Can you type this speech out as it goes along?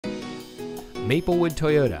Maplewood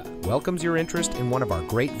Toyota welcomes your interest in one of our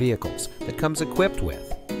great vehicles that comes equipped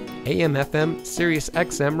with AM/FM Sirius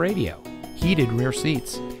XM radio, heated rear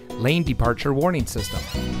seats, lane departure warning system,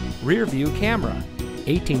 rear view camera,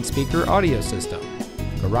 18-speaker audio system,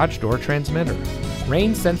 garage door transmitter,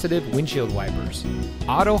 rain-sensitive windshield wipers,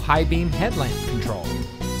 auto high beam headlamp control,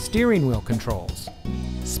 steering wheel controls,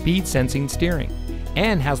 speed sensing steering,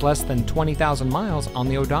 and has less than 20,000 miles on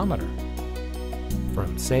the odometer.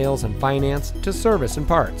 From sales and finance to service and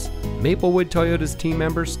parts, Maplewood Toyota's team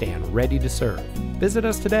members stand ready to serve. Visit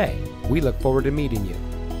us today. We look forward to meeting you.